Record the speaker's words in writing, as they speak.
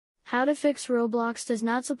How to fix Roblox does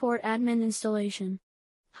not support admin installation.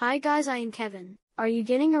 Hi guys, I am Kevin. Are you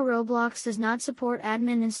getting a Roblox does not support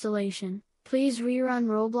admin installation? Please rerun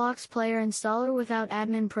Roblox Player Installer without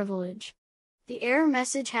admin privilege. The error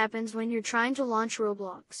message happens when you're trying to launch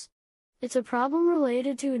Roblox. It's a problem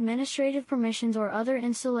related to administrative permissions or other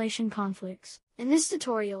installation conflicts. In this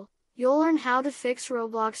tutorial, you'll learn how to fix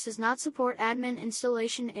Roblox does not support admin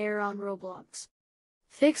installation error on Roblox.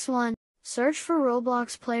 Fix 1. Search for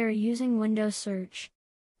Roblox Player using Windows Search.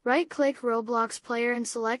 Right-click Roblox Player and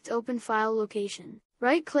select Open File Location.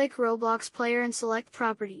 Right-click Roblox Player and select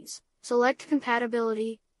Properties. Select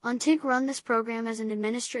Compatibility, untick Run this program as an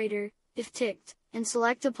administrator, if ticked, and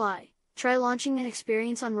select Apply. Try launching an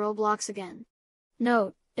experience on Roblox again.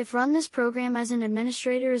 Note, if Run this program as an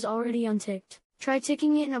administrator is already unticked, try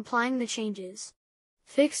ticking it and applying the changes.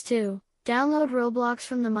 Fix 2. Download Roblox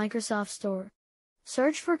from the Microsoft Store.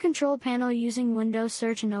 Search for Control Panel using Windows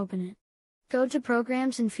Search and open it. Go to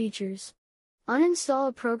Programs and Features. Uninstall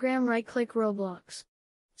a program, right-click Roblox.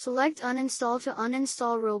 Select Uninstall to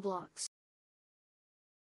uninstall Roblox.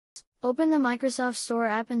 Open the Microsoft Store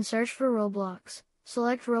app and search for Roblox.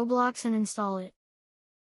 Select Roblox and install it.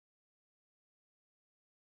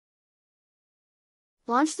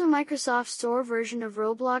 Launch the Microsoft Store version of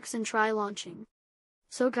Roblox and try launching.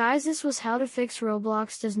 So guys, this was how to fix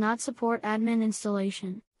Roblox does not support admin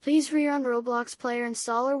installation. Please rerun Roblox Player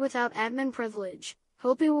Installer without admin privilege.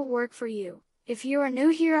 Hope it will work for you. If you are new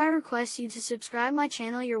here, I request you to subscribe my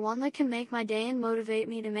channel. You're one that can make my day and motivate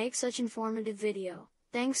me to make such informative video.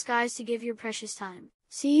 Thanks guys to give your precious time.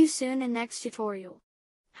 See you soon in next tutorial.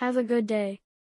 Have a good day.